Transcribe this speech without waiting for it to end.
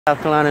South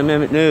Carolina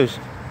Amendment News.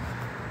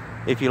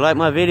 If you like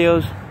my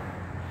videos,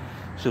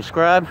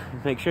 subscribe.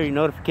 Make sure your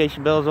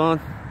notification bell's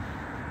on.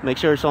 Make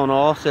sure it's on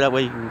all, so that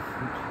way you can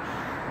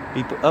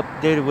be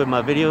updated with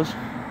my videos.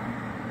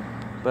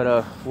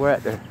 But we're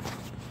at the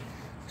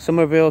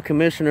Somerville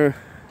Commissioner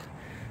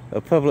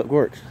of Public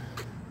Works,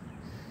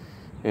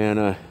 and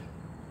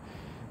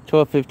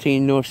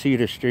 1215 North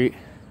Cedar Street.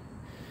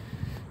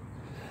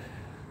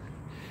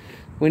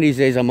 One of these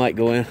days I might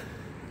go in.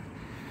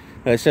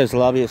 It says the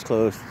lobby is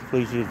closed.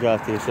 Please use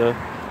drive-through. So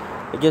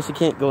I guess I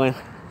can't go in,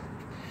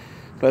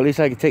 but at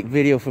least I can take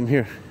video from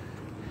here.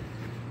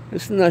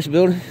 This is a nice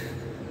building.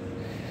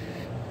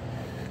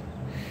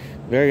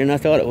 Bigger than I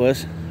thought it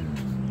was.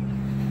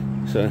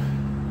 So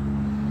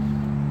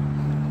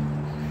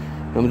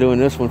I'm doing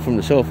this one from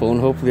the cell phone.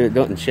 Hopefully it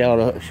doesn't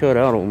shut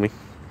out on me.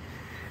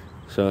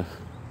 So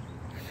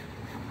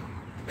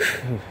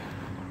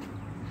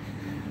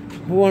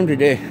warm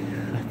today.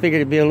 I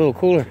figured it'd be a little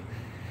cooler.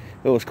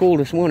 It was cool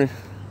this morning.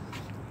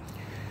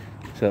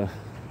 So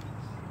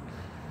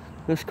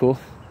that's cool.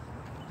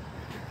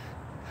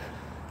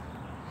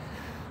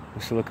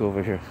 Let's look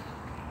over here.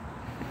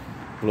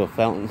 A little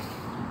fountain.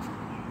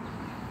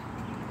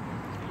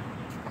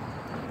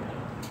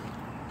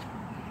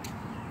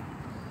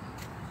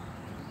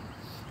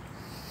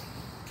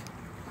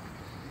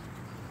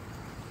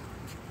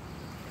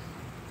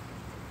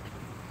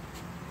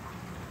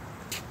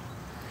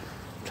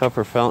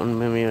 Tupper Fountain,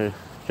 maybe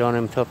John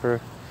M. Tupper,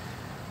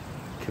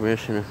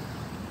 Commissioner,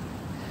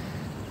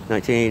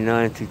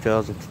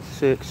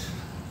 1989-2006.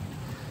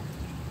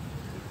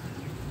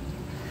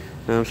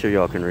 I'm sure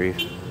y'all can read.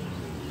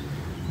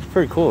 It's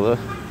pretty cool though.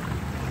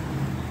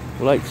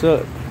 Lights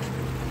up.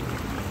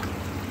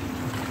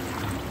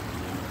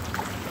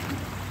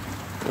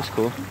 That's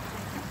cool.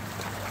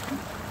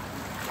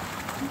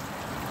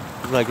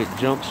 Looks like it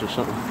jumps or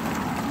something.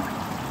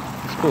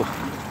 It's cool.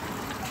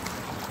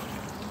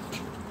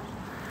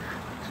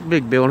 It's a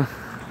big building.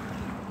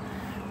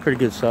 Pretty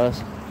good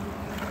size.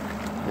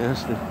 Yeah,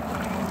 that's the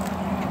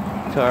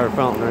entire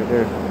fountain right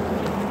there.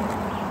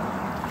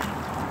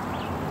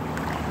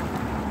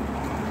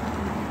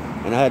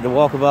 And I had to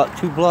walk about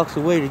 2 blocks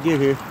away to get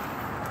here.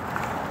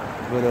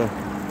 But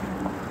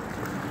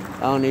I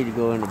don't need to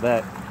go in the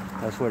back.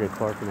 That's where they're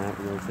parking at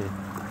and everything.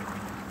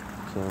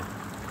 So it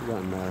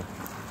doesn't matter.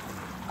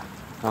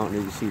 I don't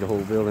need to see the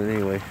whole building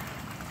anyway.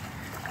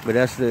 But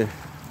that's the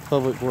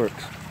Public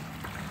Works.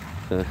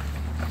 So,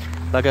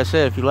 like I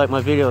said, if you like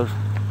my videos,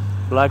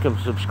 like them,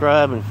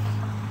 subscribe, and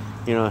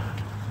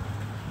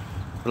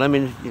let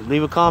me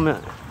leave a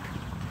comment.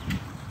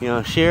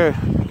 Share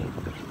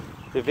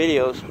the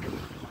videos,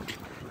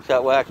 so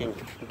that way I can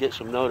get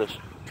some notice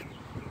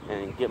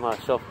and get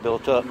myself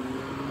built up.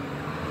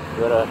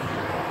 But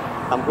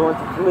I'm going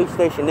to the police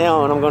station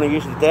now, and I'm going to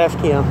use the dash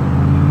cam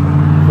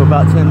for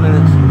about 10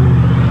 minutes.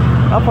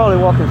 I'll probably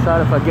walk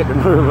inside if I get the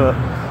nerve up.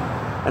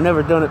 I've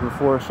never done it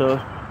before, so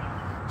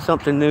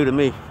something new to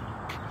me.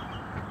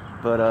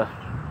 But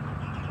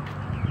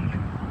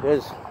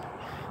there's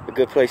a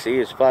good place to eat.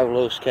 It's Five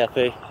Loaves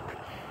Cafe.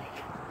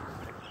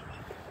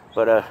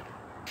 But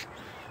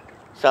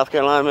South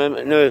Carolina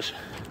Amendment News.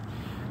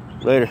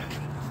 Later.